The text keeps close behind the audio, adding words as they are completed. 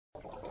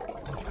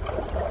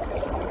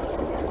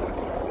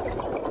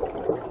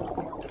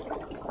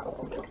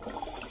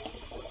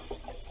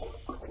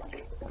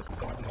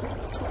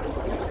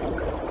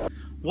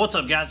What's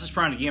up, guys? It's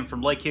Brian again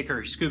from Lake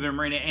Hickory Scuba and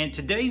Marina, and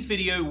today's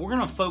video we're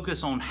going to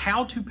focus on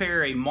how to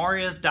pair a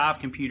Marias dive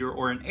computer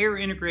or an air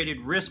integrated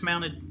wrist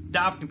mounted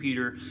dive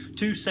computer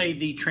to, say,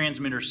 the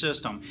transmitter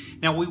system.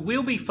 Now, we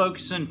will be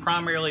focusing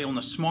primarily on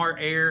the Smart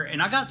Air,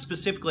 and I got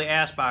specifically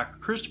asked by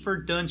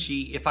Christopher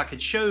Dunshee if I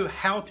could show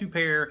how to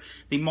pair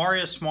the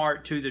Marias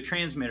Smart to the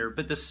transmitter,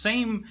 but the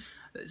same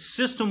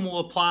system will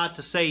apply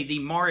to, say, the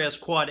Marias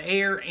Quad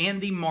Air and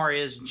the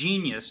Marias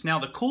Genius. Now,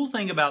 the cool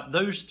thing about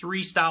those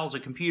three styles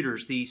of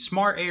computers, the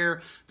Smart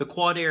Air, the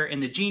Quad Air,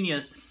 and the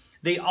Genius,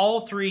 they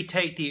all three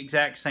take the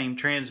exact same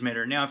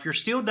transmitter. Now, if you're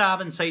still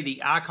diving, say,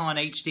 the Icon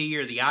HD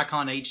or the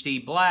Icon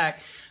HD Black,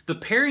 the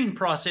pairing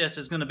process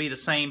is going to be the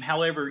same.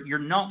 However, you're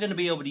not going to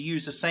be able to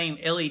use the same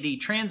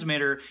LED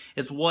transmitter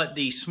as what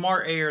the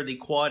Smart Air, the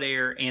Quad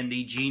Air, and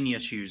the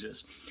Genius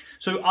uses.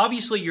 So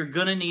obviously you're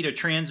going to need a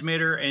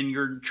transmitter, and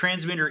your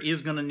transmitter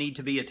is going to need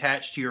to be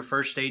attached to your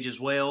first stage as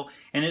well.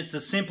 And it's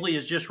as simply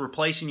as just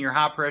replacing your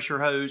high pressure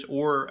hose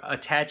or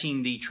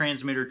attaching the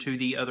transmitter to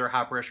the other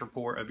high pressure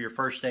port of your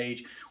first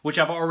stage, which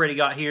I've already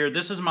got here.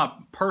 This is my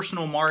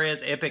personal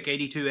Marias Epic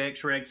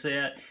 82X reg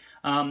set.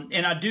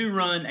 And I do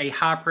run a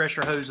high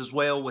pressure hose as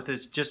well with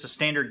just a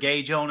standard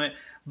gauge on it.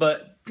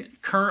 But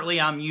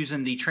currently I'm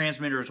using the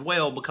transmitter as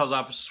well because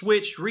I've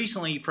switched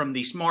recently from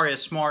the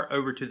Marias Smart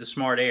over to the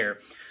Smart Air.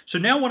 So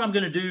now what I'm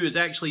going to do is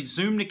actually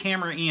zoom the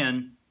camera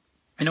in,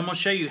 and I'm going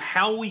to show you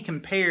how we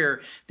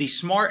compare the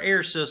Smart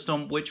Air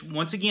system, which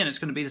once again, it's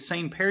going to be the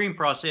same pairing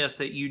process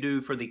that you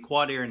do for the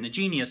Quad Air and the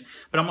Genius,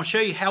 but I'm going to show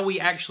you how we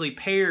actually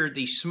pair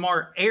the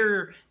Smart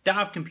Air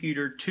dive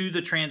computer to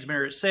the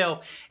transmitter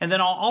itself. And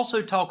then I'll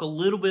also talk a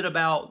little bit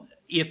about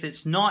if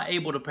it's not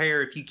able to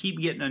pair, if you keep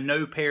getting a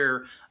no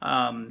pair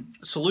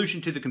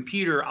solution to the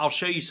computer, I'll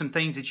show you some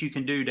things that you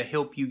can do to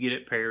help you get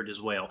it paired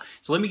as well.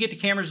 So let me get the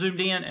camera zoomed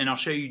in and I'll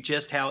show you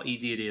just how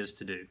easy it is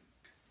to do.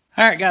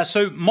 Alright guys,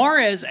 so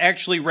Marias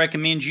actually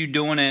recommends you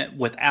doing it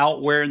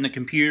without wearing the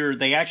computer.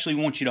 They actually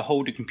want you to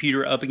hold the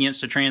computer up against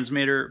the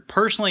transmitter.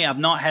 Personally, I've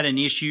not had an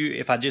issue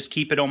if I just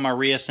keep it on my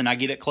wrist and I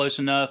get it close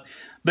enough.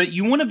 But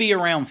you want to be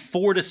around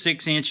 4 to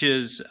 6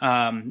 inches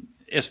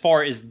as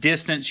far as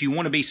distance. You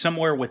want to be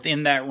somewhere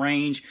within that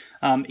range.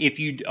 If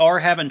you are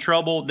having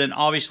trouble, then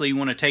obviously you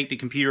want to take the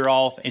computer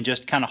off and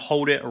just kind of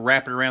hold it or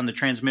wrap it around the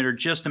transmitter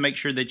just to make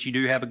sure that you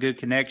do have a good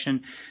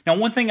connection. Now,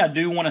 one thing I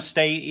do want to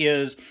state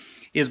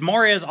is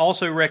Marias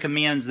also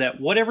recommends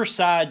that whatever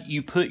side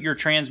you put your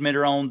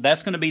transmitter on,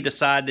 that's going to be the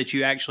side that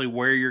you actually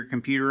wear your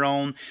computer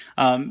on.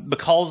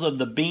 Because of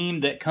the beam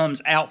that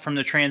comes out from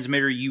the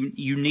transmitter,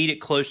 you need it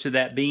close to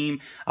that beam.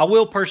 I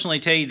will personally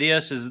tell you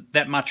this, is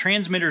that my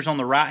transmitter is on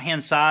the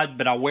right-hand side,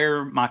 but I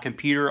wear my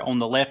computer on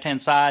the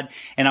left-hand side,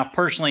 and I've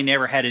personally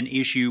never had an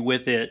issue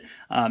with it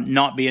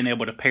not being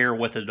able to pair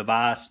with the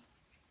device.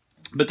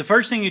 But the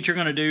first thing that you're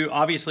going to do,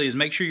 obviously, is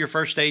make sure your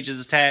first stage is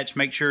attached,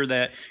 make sure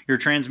that your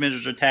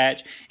transmitters are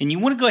attached, and you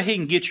want to go ahead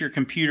and get your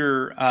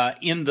computer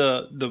in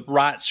the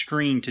right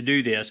screen to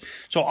do this.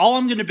 So all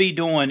I'm going to be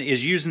doing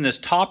is using this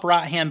top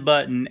right-hand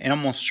button, and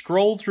I'm going to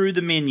scroll through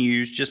the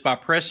menus just by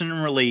pressing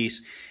and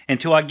release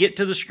until I get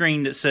to the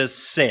screen that says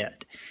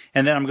Set.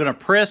 And then I'm going to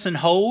press and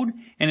hold,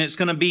 and it's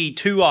going to be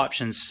two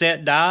options,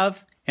 Set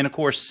Dive and, of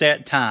course,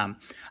 Set Time.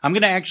 I'm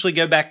going to actually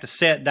go back to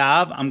Set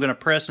Dive. I'm going to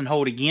press and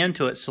hold again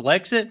till it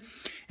selects it.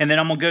 And then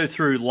I'm going to go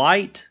through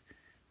light,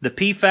 the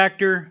P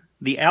factor,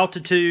 the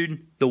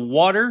altitude, the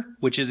water,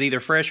 which is either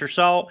fresh or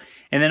salt,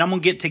 and then I'm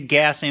going to get to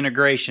gas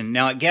integration.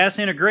 Now at gas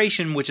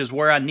integration, which is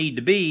where I need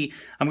to be,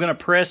 I'm going to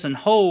press and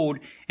hold,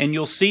 and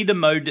you'll see the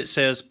mode that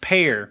says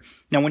pair.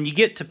 Now when you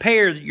get to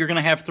pair, you're going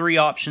to have three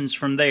options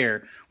from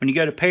there. When you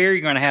go to pair,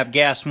 you're going to have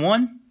gas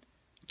 1,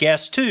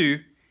 gas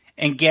 2,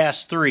 and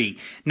gas 3.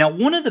 Now,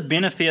 one of the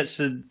benefits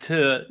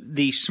to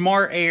the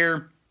Smart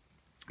Air,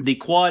 the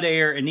Quad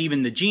Air, and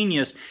even the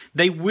Genius,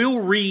 they will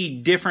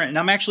read different, and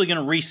I'm actually going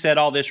to reset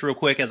all this real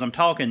quick as I'm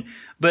talking,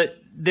 but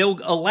they'll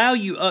allow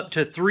you up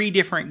to 3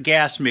 different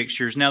gas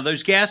mixtures. Now,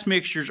 those gas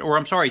mixtures, or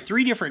I'm sorry,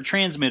 3 different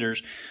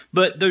transmitters,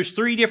 but those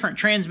 3 different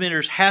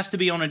transmitters has to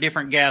be on a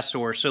different gas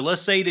source. So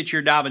let's say that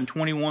you're diving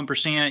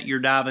 21%, you're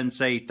diving,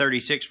 say,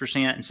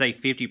 36%, and say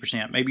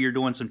 50%. Maybe you're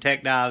doing some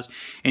tech dives,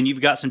 and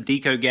you've got some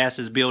deco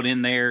gases built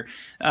in there.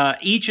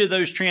 Each of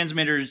those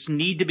transmitters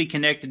need to be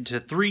connected to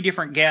 3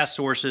 different gas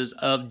sources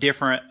of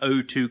different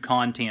O2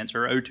 contents,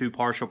 or O2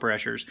 partial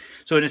pressures.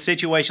 So in a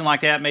situation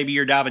like that, maybe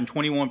you're diving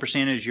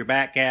 21% as your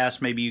back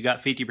gas, maybe you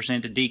got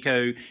 50% to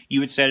deco, you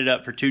would set it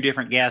up for 2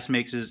 different gas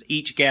mixes.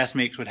 Each gas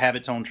mix would have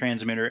its own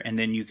transmitter, and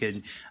then you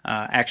could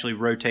actually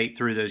rotate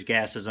through those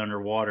gases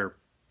underwater.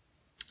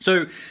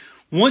 So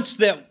once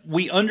that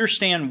we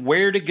understand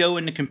where to go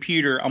in the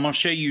computer, I'm going to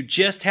show you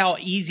just how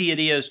easy it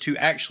is to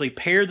actually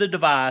pair the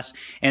device.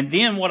 And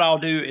then what I'll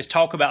do is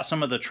talk about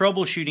some of the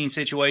troubleshooting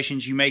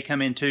situations you may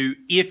come into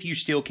if you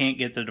still can't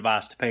get the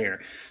device to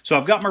pair. So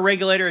I've got my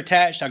regulator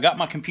attached, I've got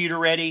my computer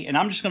ready, and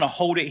I'm just going to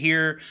hold it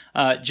here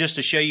just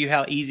to show you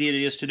how easy it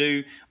is to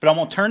do. But I'm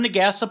going to turn the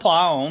gas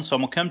supply on, so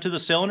I'm going to come to the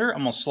cylinder,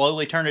 I'm going to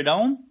slowly turn it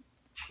on.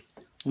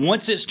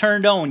 Once it's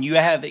turned on, you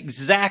have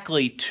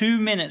exactly 2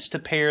 minutes to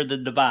pair the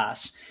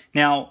device.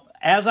 Now,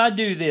 as I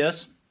do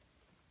this,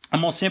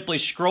 I'm going to simply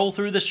scroll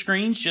through the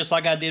screens just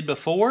like I did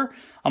before.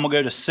 I'm going to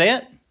go to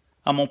Set.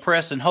 I'm going to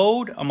press and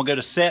hold. I'm going to go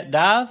to Set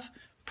Dive.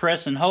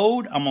 Press and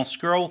hold. I'm going to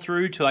scroll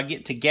through till I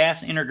get to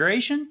gas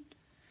integration.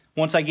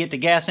 Once I get to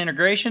gas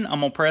integration,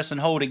 I'm going to press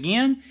and hold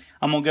again.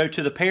 I'm going to go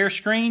to the pair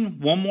screen.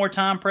 One more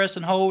time, press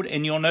and hold,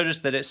 and you'll notice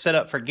that it's set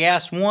up for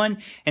gas 1,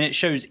 and it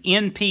shows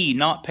NP,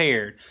 not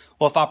paired.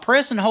 Well, if I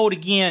press and hold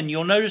again,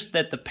 you'll notice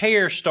that the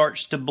pair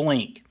starts to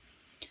blink.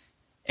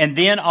 And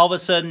then all of a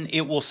sudden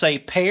it will say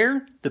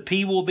pair, the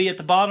P will be at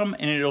the bottom,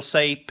 and it'll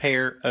say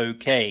pair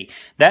OK.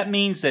 That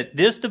means that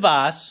this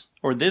device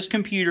or this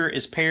computer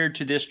is paired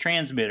to this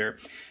transmitter.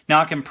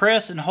 Now I can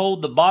press and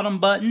hold the bottom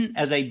button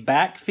as a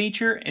back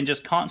feature and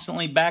just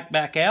constantly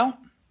back out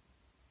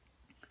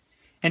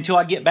until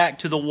I get back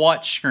to the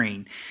watch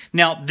screen.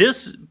 Now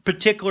this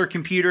particular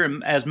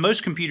computer, as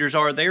most computers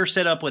are, they are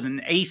set up with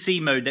an AC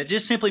mode. That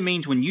just simply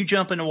means when you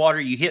jump into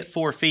water, you hit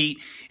 4 feet,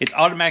 it's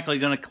automatically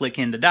going to click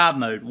into dive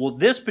mode. Well,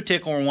 this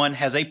particular one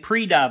has a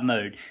pre-dive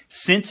mode.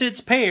 Since it's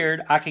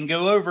paired, I can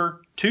go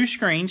over 2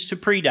 screens to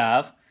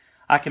pre-dive.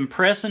 I can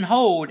press and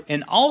hold,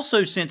 and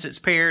also since it's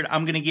paired,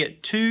 I'm going to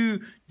get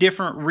 2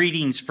 different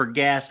readings for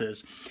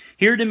gases.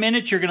 Here in a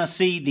minute, you're going to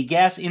see the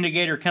gas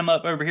indicator come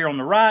up over here on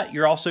the right.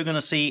 You're also going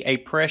to see a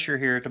pressure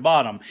here at the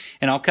bottom.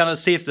 And I'll kind of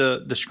see if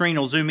the screen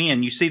will zoom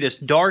in. You see this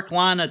dark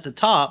line at the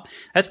top.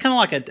 That's kind of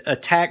like a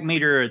tach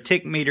meter or a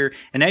tick meter.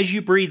 And as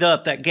you breathe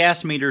up, that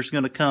gas meter is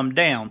going to come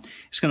down.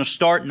 It's going to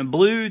start in the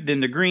blue,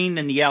 then the green,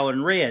 then the yellow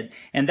and red.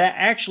 And that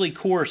actually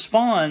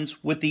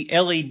corresponds with the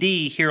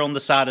LED here on the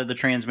side of the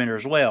transmitter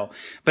as well.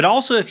 But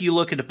also, if you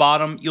look at the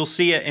bottom, you'll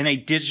see it in a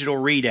digital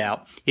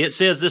readout. It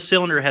says this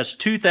cylinder has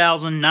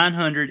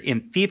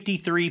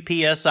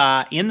 2,953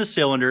 psi in the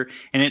cylinder,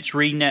 and it's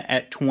reading it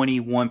at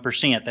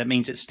 21%. That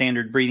means it's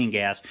standard breathing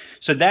gas.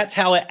 So that's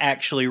how it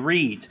actually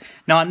reads.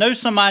 Now, I know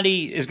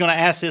somebody is going to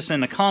ask this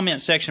in the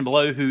comment section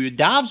below who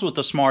dives with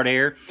the Smart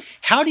Air.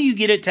 How do you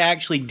get it to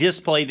actually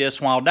display this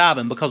while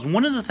diving? Because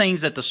one of the things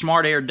that the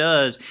Smart Air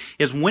does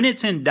is when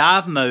it's in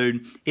dive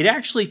mode, it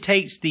actually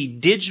takes the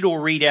digital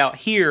readout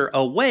here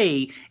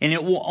away, and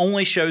it will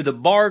only show the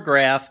bar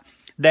graph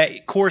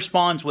that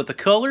corresponds with the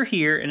color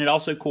here, and it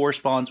also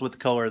corresponds with the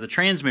color of the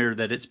transmitter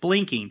that it's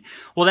blinking.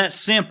 Well, that's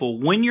simple.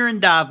 When you're in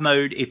dive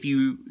mode, if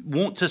you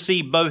want to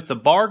see both the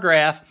bar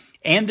graph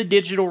and the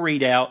digital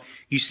readout,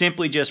 you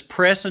simply just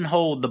press and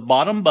hold the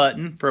bottom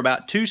button for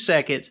about 2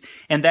 seconds,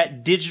 and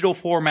that digital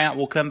format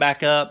will come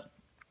back up,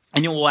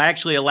 and it will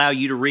actually allow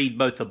you to read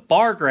both the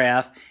bar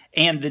graph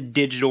and the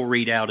digital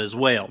readout as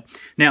well.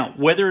 Now,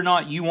 whether or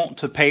not you want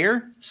to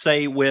pair,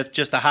 say with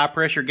just a high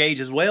pressure gauge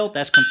as well,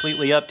 that's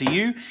completely up to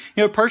you. You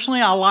know,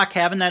 personally, I like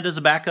having that as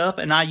a backup,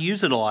 and I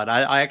use it a lot.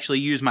 I actually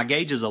use my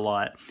gauges a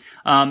lot.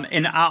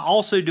 And I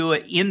also do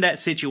it in that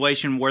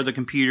situation where the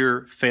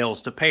computer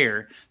fails to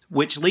pair,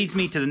 which leads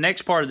me to the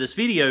next part of this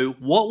video.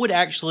 What would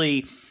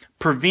actually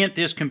prevent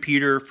this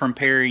computer from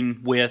pairing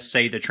with,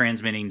 say, the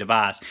transmitting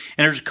device?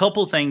 And there's a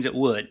couple of things that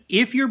would.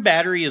 If your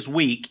battery is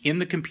weak in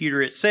the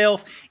computer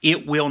itself,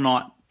 it will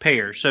not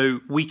pair. So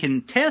we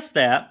can test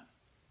that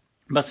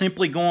by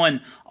simply going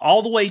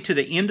all the way to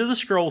the end of the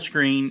scroll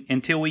screen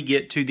until we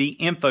get to the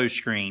info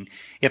screen.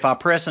 If I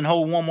press and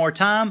hold one more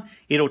time,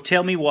 it'll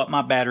tell me what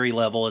my battery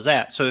level is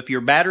at. So if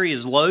your battery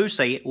is low,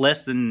 say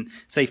less than,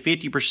 say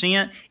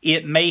 50%,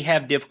 it may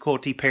have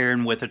difficulty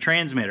pairing with a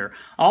transmitter.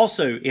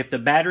 Also, if the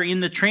battery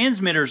in the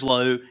transmitter is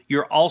low,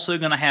 you're also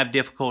going to have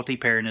difficulty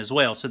pairing as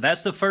well. So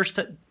that's the first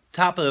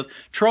type of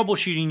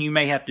troubleshooting you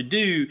may have to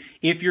do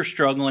if you're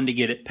struggling to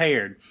get it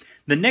paired.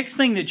 The next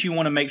thing that you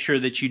want to make sure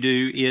that you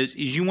do is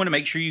you want to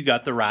make sure you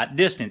got the right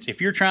distance. If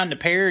you're trying to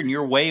pair and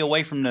you're way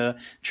away from the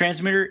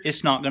transmitter,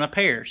 it's not going to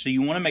pair. So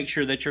you want to make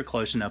sure that you're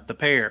close enough to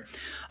pair.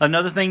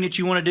 Another thing that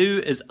you want to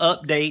do is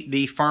update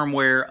the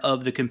firmware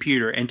of the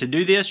computer. And to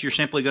do this, you're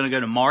simply going to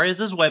go to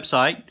Marius's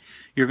website.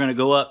 You're going to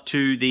go up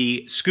to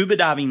the scuba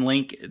diving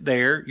link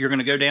there. You're going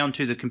to go down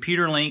to the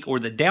computer link or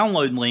the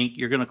download link.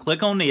 You're going to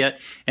click on it,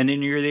 and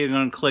then you're either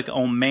going to click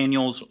on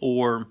manuals,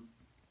 or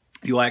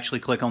you'll actually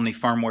click on the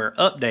firmware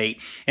update,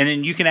 and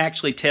then you can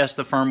actually test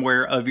the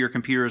firmware of your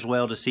computer as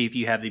well to see if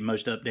you have the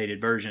most updated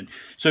version.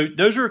 So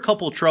those are a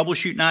couple of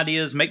troubleshooting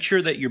ideas. Make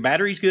sure that your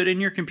battery's good in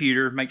your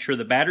computer. Make sure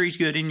the battery's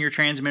good in your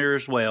transmitter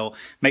as well.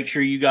 Make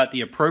sure you got the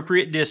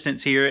appropriate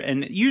distance here,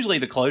 and usually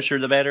the closer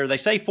the better. They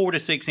say 4 to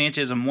 6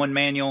 inches in one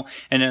manual,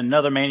 and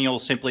another manual will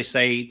simply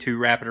say to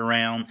wrap it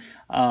around.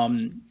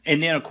 And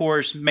then, of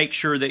course, make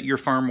sure that your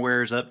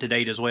firmware is up to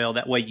date as well.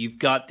 That way you've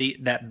got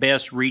that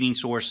best reading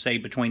source, say,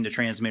 between the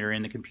transmitter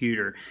and the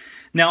computer.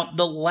 Now,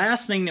 the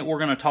last thing that we're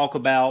going to talk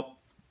about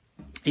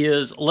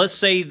is, let's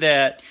say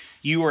that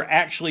you are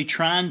actually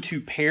trying to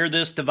pair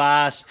this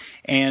device,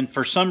 and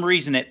for some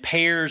reason it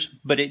pairs,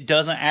 but it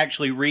doesn't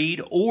actually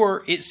read,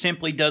 or it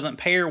simply doesn't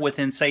pair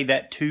within, say,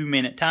 that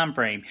 2-minute time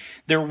frame.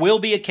 There will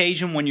be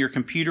occasion when your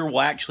computer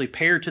will actually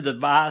pair to the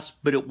device,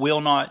 but it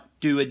will not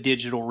do a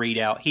digital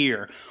readout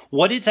here.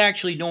 What it's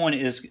actually doing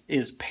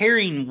is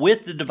pairing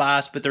with the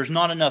device, but there's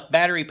not enough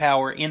battery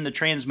power in the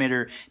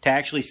transmitter to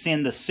actually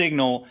send the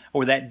signal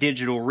or that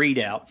digital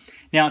readout.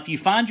 Now, if you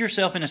find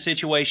yourself in a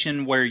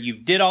situation where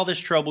you've did all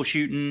this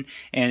troubleshooting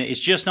and it's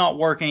just not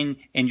working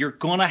and you're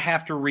going to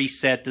have to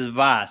reset the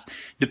device,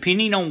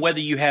 depending on whether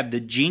you have the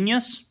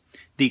Genius,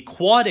 the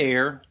Quad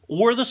Air,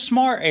 or the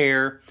Smart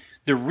Air,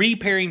 the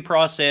repairing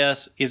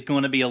process is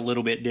going to be a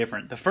little bit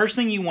different. The first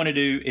thing you want to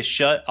do is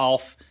shut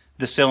off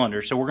the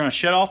cylinder. So we're going to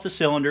shut off the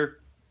cylinder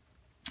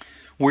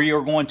where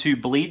you're going to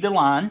bleed the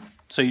line.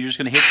 So you're just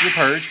going to hit your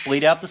purge,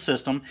 bleed out the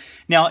system.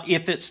 Now,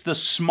 if it's the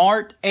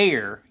Smart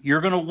Air, you're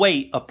going to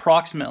wait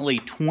approximately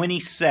 20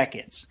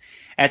 seconds.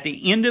 At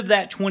the end of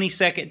that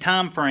 20-second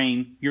time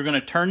frame, you're going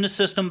to turn the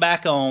system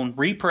back on,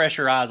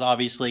 repressurize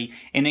obviously,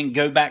 and then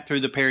go back through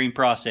the pairing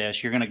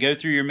process. You're going to go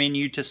through your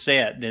menu to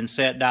set, then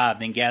set dive,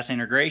 then gas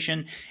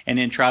integration, and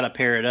then try to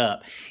pair it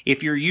up.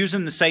 If you're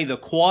using, say, the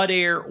Quad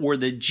Air or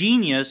the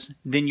Genius,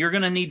 then you're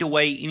going to need to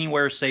wait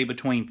anywhere, say,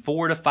 between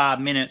 4 to 5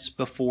 minutes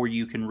before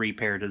you can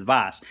repair the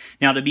device.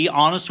 Now, to be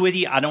honest with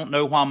you, I don't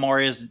know why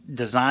Marius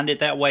designed it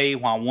that way,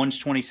 why one's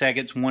 20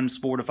 seconds, one's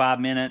 4 to 5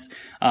 minutes,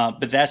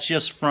 but that's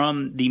just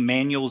from the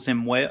manuals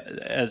and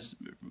as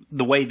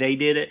the way they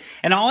did it.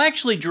 And I'll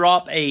actually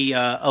drop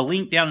a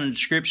link down in the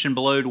description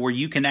below to where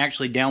you can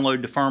actually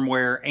download the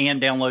firmware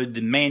and download the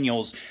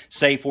manuals,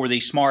 say for the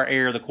Smart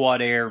Air, the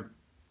Quad Air,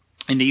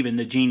 and even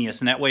the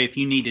Genius. And that way, if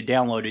you need to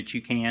download it,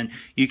 you can.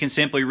 You can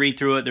simply read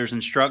through it. There's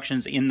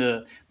instructions in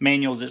the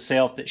manuals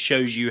itself that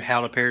shows you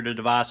how to pair the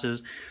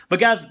devices. But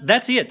guys,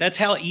 that's it. That's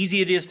how easy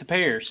it is to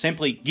pair.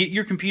 Simply get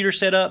your computer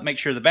set up, make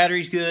sure the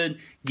battery's good,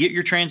 get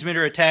your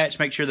transmitter attached,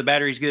 make sure the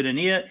battery's good in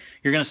it.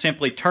 You're going to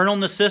simply turn on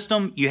the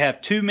system. You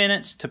have 2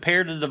 minutes to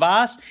pair the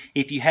device.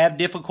 If you have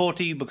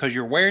difficulty because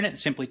you're wearing it,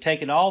 simply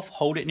take it off,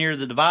 hold it near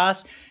the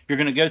device. You're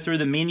going to go through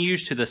the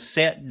menus to the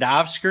set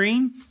dive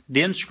screen,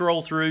 then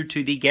scroll through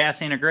to the gas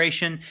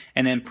integration,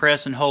 and then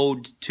press and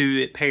hold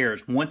to it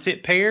pairs. Once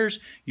it pairs,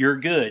 you're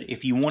good.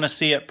 If you want to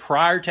see it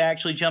prior to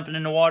actually jumping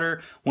in the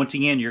water, once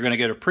again, you're going to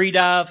go to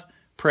pre-dive,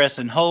 press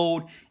and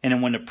hold, and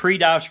then when the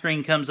pre-dive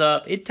screen comes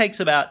up, it takes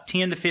about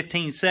 10 to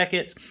 15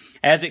 seconds.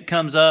 As it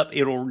comes up,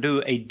 it'll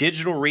do a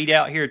digital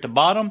readout here at the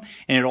bottom,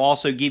 and it'll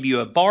also give you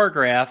a bar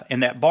graph,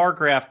 and that bar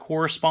graph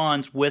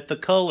corresponds with the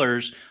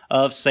colors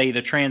of, say,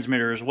 the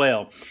transmitter as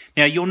well.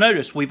 Now, you'll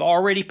notice we've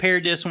already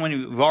paired this one.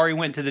 We've already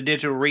went to the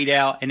digital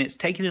readout, and it's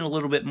taking it a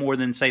little bit more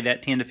than, say,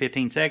 that 10 to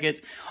 15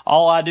 seconds.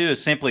 All I do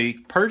is simply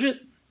purge it.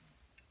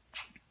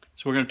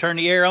 So we're going to turn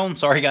the air on.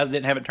 Sorry, guys,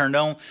 didn't have it turned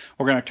on.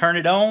 We're going to turn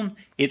it on.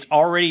 It's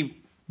already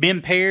been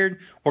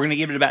paired. We're going to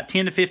give it about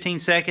 10 to 15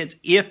 seconds.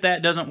 If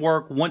that doesn't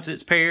work, once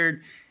it's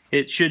paired,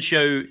 it should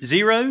show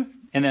 0.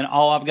 And then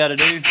all I've got to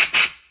do,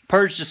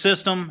 purge the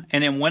system.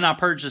 And then when I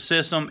purge the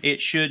system,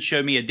 it should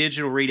show me a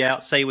digital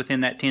readout, say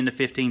within that 10 to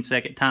 15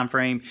 second time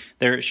frame.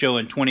 There it's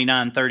showing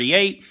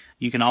 2938.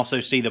 You can also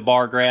see the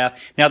bar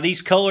graph. Now,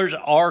 these colors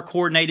are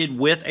coordinated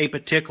with a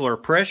particular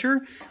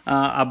pressure.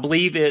 I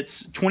believe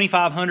it's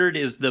 2500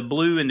 is the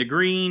blue and the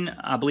green.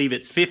 I believe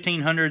it's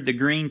 1500, the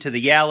green to the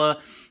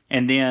yellow.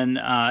 And then,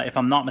 if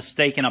I'm not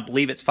mistaken, I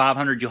believe it's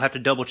 500. You'll have to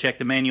double check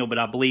the manual, but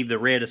I believe the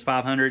red is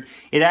 500.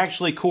 It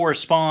actually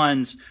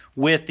corresponds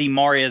with the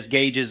Marius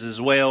gauges as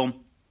well.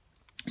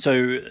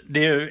 So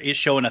there it's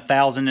showing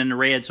 1,000 in the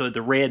red, so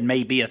the red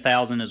may be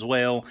 1,000 as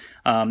well.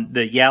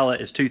 The yellow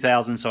is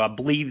 2,000, so I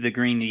believe the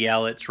green to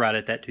yellow, it's right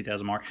at that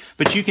 2,000 mark.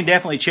 But you can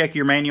definitely check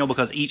your manual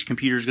because each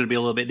computer is going to be a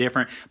little bit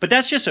different. But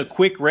that's just a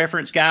quick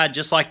reference guide,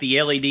 just like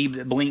the LED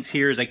that blinks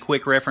here is a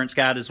quick reference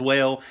guide as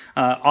well.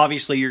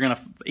 Obviously, you're going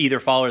to either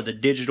follow the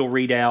digital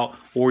readout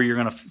or you're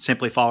going to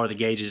simply follow the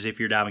gauges if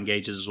you're diving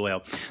gauges as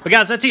well. But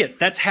guys, that's it.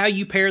 That's how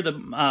you pair the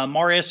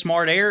Marius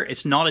Smart Air.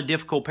 It's not a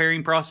difficult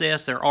pairing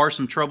process. There are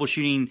some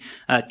troubleshooting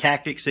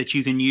tactics that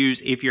you can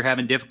use if you're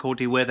having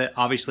difficulty with it.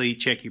 Obviously,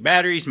 check your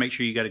batteries, make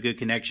sure you got a good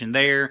connection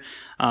there.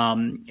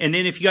 And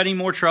then if you got any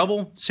more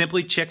trouble,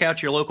 simply check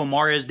out your local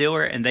Marius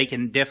dealer and they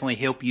can definitely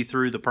help you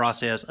through the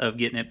process of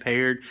getting it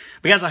paired.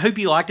 But guys, I hope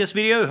you liked this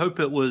video. I hope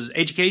it was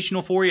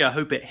educational for you. I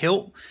hope it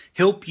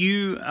help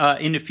you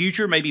in the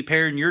future, maybe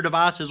pairing your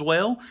device as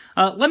well.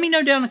 Let me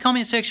know down in the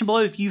comment section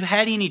below if you've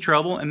had any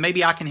trouble, and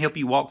maybe I can help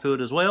you walk through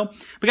it as well.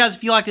 But guys,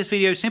 if you like this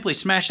video, simply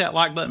smash that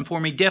like button for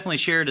me. Definitely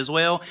share it as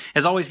well.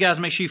 As always, guys,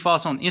 make sure you follow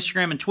us on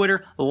Instagram and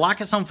Twitter, like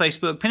us on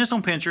Facebook, pin us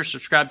on Pinterest,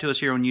 subscribe to us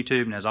here on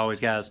YouTube, and as always,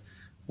 guys,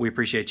 we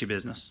appreciate your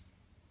business.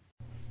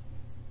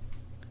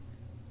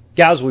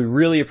 Guys, we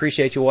really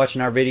appreciate you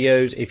watching our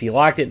videos. If you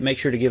liked it, make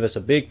sure to give us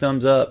a big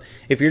thumbs up.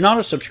 If you're not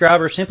a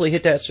subscriber, simply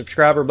hit that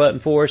subscriber button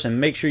for us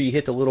and make sure you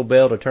hit the little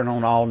bell to turn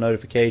on all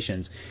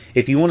notifications.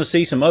 If you want to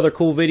see some other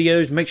cool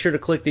videos, make sure to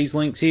click these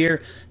links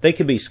here. They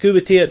could be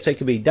scuba tips, they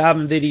could be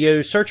diving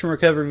videos, search and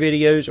recovery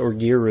videos, or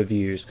gear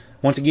reviews.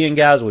 Once again,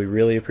 guys, we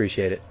really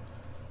appreciate it.